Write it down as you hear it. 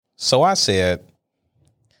So I said,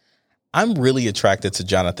 I'm really attracted to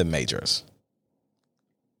Jonathan Majors.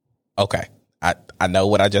 Okay. I know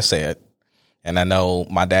what I just said. And I know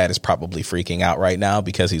my dad is probably freaking out right now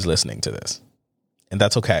because he's listening to this. And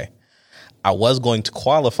that's okay. I was going to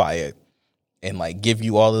qualify it and like give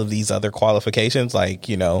you all of these other qualifications, like,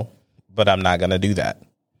 you know, but I'm not going to do that.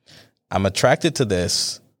 I'm attracted to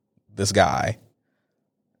this guy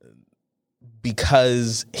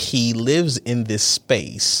because he lives in this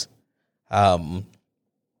space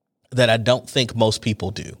that I don't think most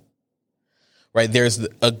people do. Right. There's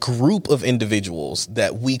a group of individuals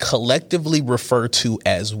that we collectively refer to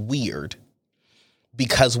as weird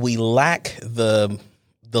because we lack the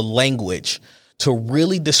language to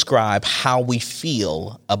really describe how we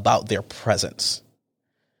feel about their presence,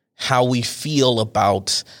 how we feel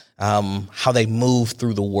about how they move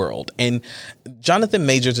through the world. And Jonathan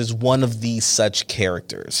Majors is one of these such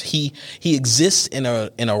characters. He exists in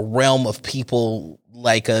a realm of people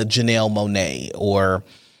like a Janelle Monáe or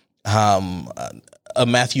a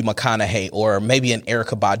Matthew McConaughey or maybe an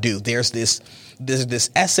Erykah Badu. There's this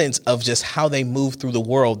essence of just how they move through the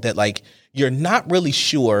world that like you're not really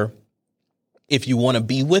sure if you want to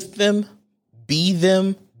be with them, be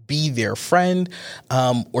their friend,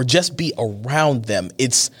 or just be around them.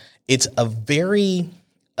 It's a very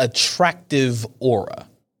attractive aura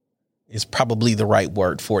is probably the right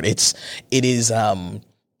word for it.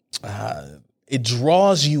 It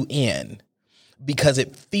draws you in. Because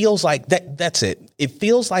it feels like that's it. It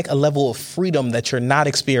feels like a level of freedom that you're not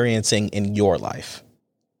experiencing in your life.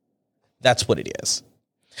 That's what it is.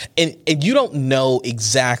 And you don't know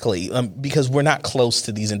exactly because we're not close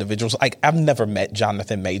to these individuals. Like I've never met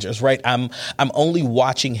Jonathan Majors, right? I'm only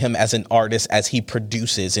watching him as an artist as he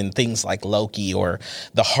produces in things like Loki or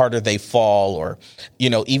The Harder They Fall or, you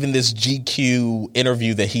know, even this GQ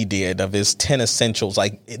interview that he did of his 10 essentials.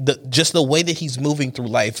 Like just the way that he's moving through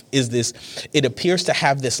life is this. It appears to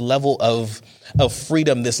have this level of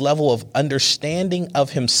freedom, this level of understanding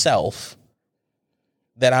of himself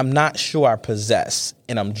that I'm not sure I possess,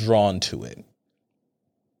 and I'm drawn to it.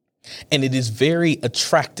 And it is very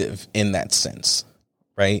attractive in that sense,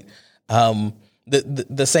 right?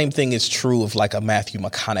 The same thing is true of like a Matthew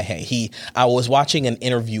McConaughey. I was watching an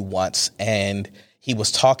interview once, and he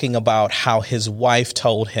was talking about how his wife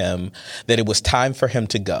told him that it was time for him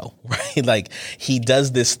to go, right? Like he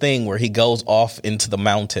does this thing where he goes off into the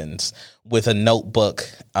mountains with a notebook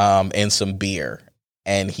and some beer,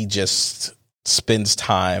 and he just spends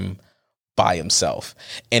time by himself.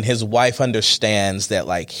 And his wife understands that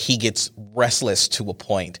like he gets restless to a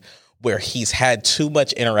point where he's had too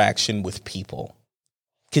much interaction with people.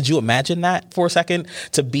 Could you imagine that for a second?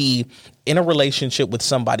 To be in a relationship with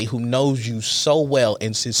somebody who knows you so well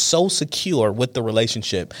and is so secure with the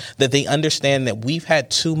relationship that they understand that we've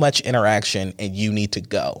had too much interaction and you need to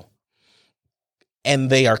go.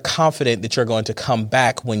 And they are confident that you're going to come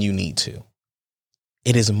back when you need to.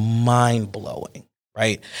 It is mind blowing,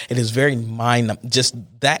 right? It is very just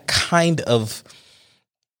that kind of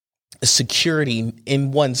security in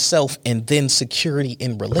oneself and then security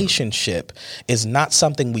in relationship is not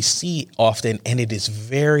something we see often. And it is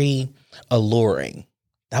very alluring.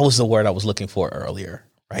 That was the word I was looking for earlier,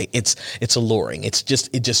 right? It's alluring. It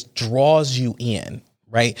just draws you in,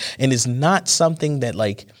 right? And it's not something that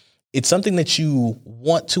like, it's something that you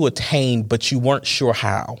want to attain, but you weren't sure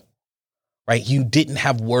how. Right? You didn't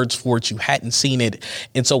have words for it. You hadn't seen it.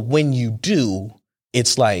 And so when you do,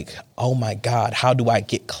 it's like, oh my God, how do I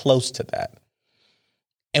get close to that?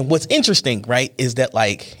 And what's interesting, right, is that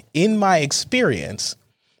like in my experience,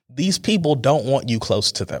 these people don't want you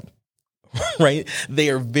close to them, right? They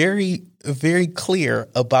are very, very clear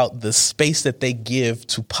about the space that they give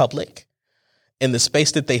to public and the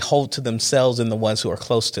space that they hold to themselves and the ones who are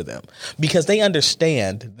close to them, because they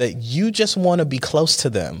understand that you just want to be close to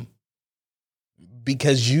them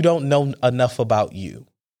because you don't know enough about you.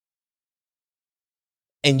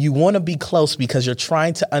 And you want to be close because you're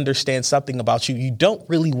trying to understand something about you. You don't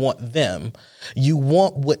really want them. You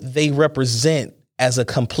want what they represent as a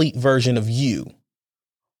complete version of you,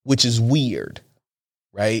 which is weird,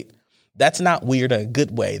 right? That's not weird in a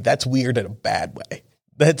good way. That's weird in a bad way.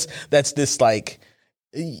 That's this like,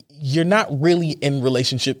 you're not really in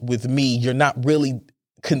relationship with me. You're not really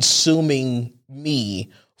consuming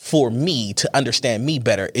me for me to understand me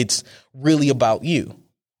better. It's really about you,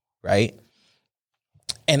 right?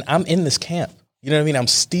 And I'm in this camp. You know what I mean? I'm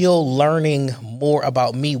still learning more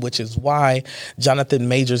about me, which is why Jonathan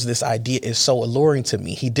Majors, this idea is so alluring to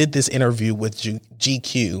me. He did this interview with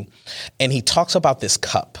GQ and he talks about this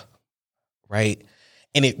cup, right?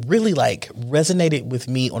 And it really like resonated with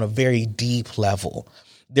me on a very deep level,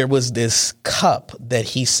 there was this cup that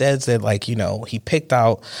he says that, like, you know, he picked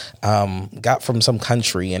out, got from some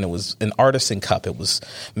country, and it was an artisan cup. It was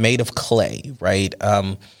made of clay, right?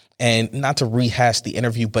 And not to rehash the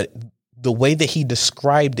interview, but the way that he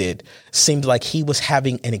described it seemed like he was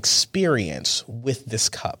having an experience with this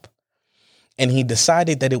cup. And he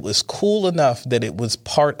decided that it was cool enough that it was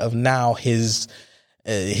part of now his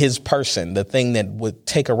person, the thing that would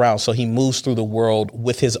take around. So he moves through the world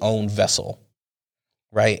with his own vessel.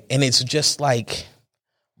 Right. And it's just like,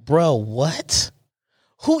 bro, what?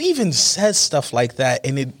 Who even says stuff like that?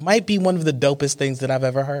 And it might be one of the dopest things that I've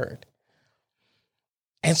ever heard.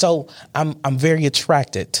 And so I'm very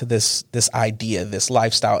attracted to this idea, this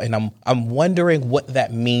lifestyle, and I'm wondering what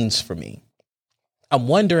that means for me. I'm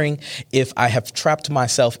wondering if I have trapped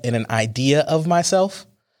myself in an idea of myself,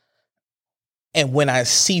 and when I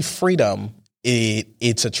see freedom,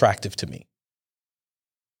 it's attractive to me.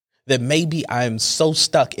 That maybe I'm so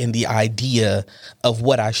stuck in the idea of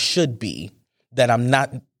what I should be that I'm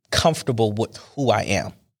not comfortable with who I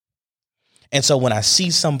am. And so when I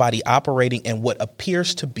see somebody operating in what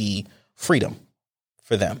appears to be freedom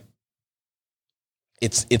for them,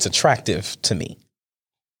 it's attractive to me.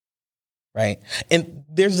 Right. And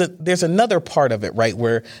there's another part of it, right,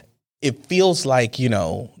 where it feels like, you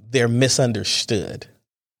know, they're misunderstood.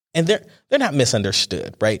 And they're not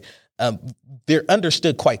misunderstood, right? They're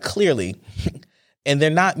understood quite clearly. And they're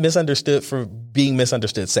not misunderstood for being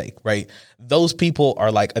misunderstood's sake, right? Those people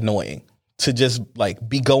are like annoying. To just like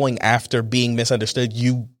be going after being misunderstood.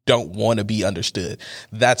 You don't want to be understood.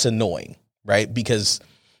 That's annoying, right? Because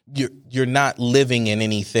you're not living in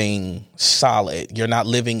anything solid. You're not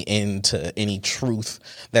living into any truth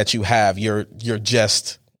that you have. You're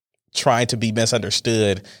just trying to be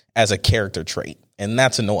misunderstood as a character trait. And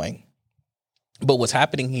that's annoying. But what's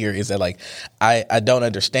happening here is that, like, I don't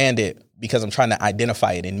understand it because I'm trying to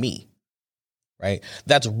identify it in me. Right.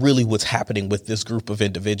 That's really what's happening with this group of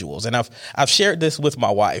individuals. And I've shared this with my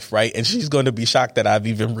wife. Right. And she's going to be shocked that I've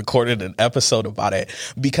even recorded an episode about it,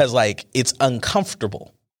 because, like, it's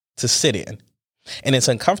uncomfortable to sit in, and it's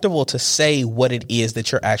uncomfortable to say what it is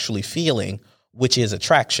that you're actually feeling, which is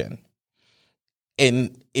attraction.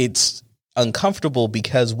 And it's uncomfortable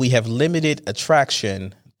because we have limited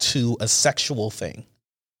attraction to a sexual thing.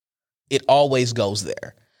 It always goes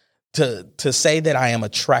there. To say that I am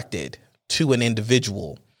attracted to an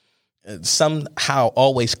individual somehow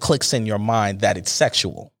always clicks in your mind that it's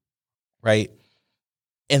sexual, right?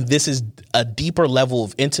 And this is a deeper level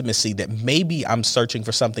of intimacy that maybe I'm searching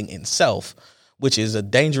for something in self, which is a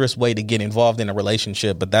dangerous way to get involved in a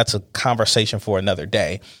relationship, but that's a conversation for another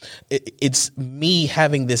day. It's me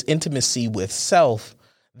having this intimacy with self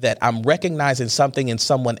that I'm recognizing something in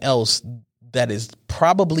someone else that is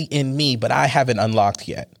probably in me, but I haven't unlocked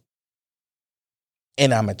yet.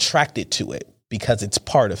 And I'm attracted to it because it's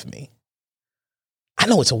part of me. I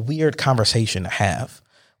know it's a weird conversation to have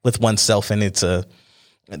with oneself, and it's a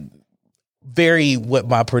very, what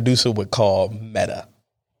my producer would call, meta.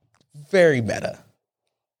 Very meta.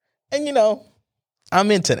 And, you know, I'm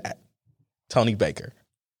into that. Tony Baker.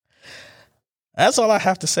 That's all I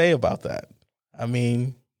have to say about that. I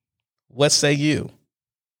mean, what say you?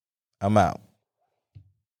 I'm out.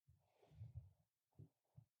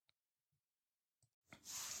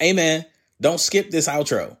 Hey, man, don't skip this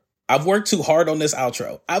outro. I've worked too hard on this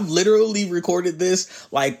outro. I've literally recorded this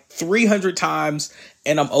like 300 times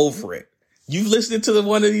and I'm over it. You've listened to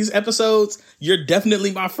one of these episodes. You're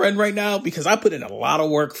definitely my friend right now because I put in a lot of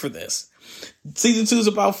work for this. Season 2 is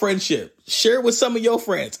about friendship. Share it with some of your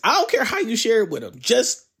friends. I don't care how you share it with them.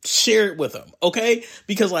 Just share it with them, okay?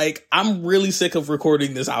 Because, like, I'm really sick of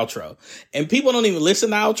recording this outro. And people don't even listen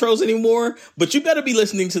to outros anymore, but you better be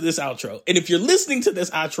listening to this outro. And if you're listening to this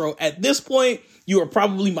outro at this point, you are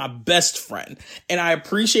probably my best friend. And I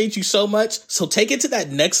appreciate you so much. So take it to that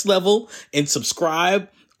next level and subscribe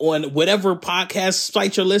on whatever podcast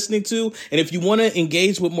site you're listening to. And if you want to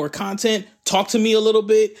engage with more content, talk to me a little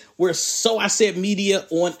bit. We're So I Said Media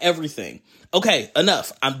on everything. Okay,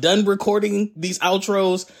 enough. I'm done recording these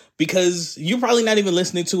outros because you're probably not even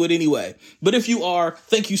listening to it anyway. But if you are,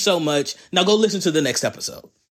 thank you so much. Now go listen to the next episode.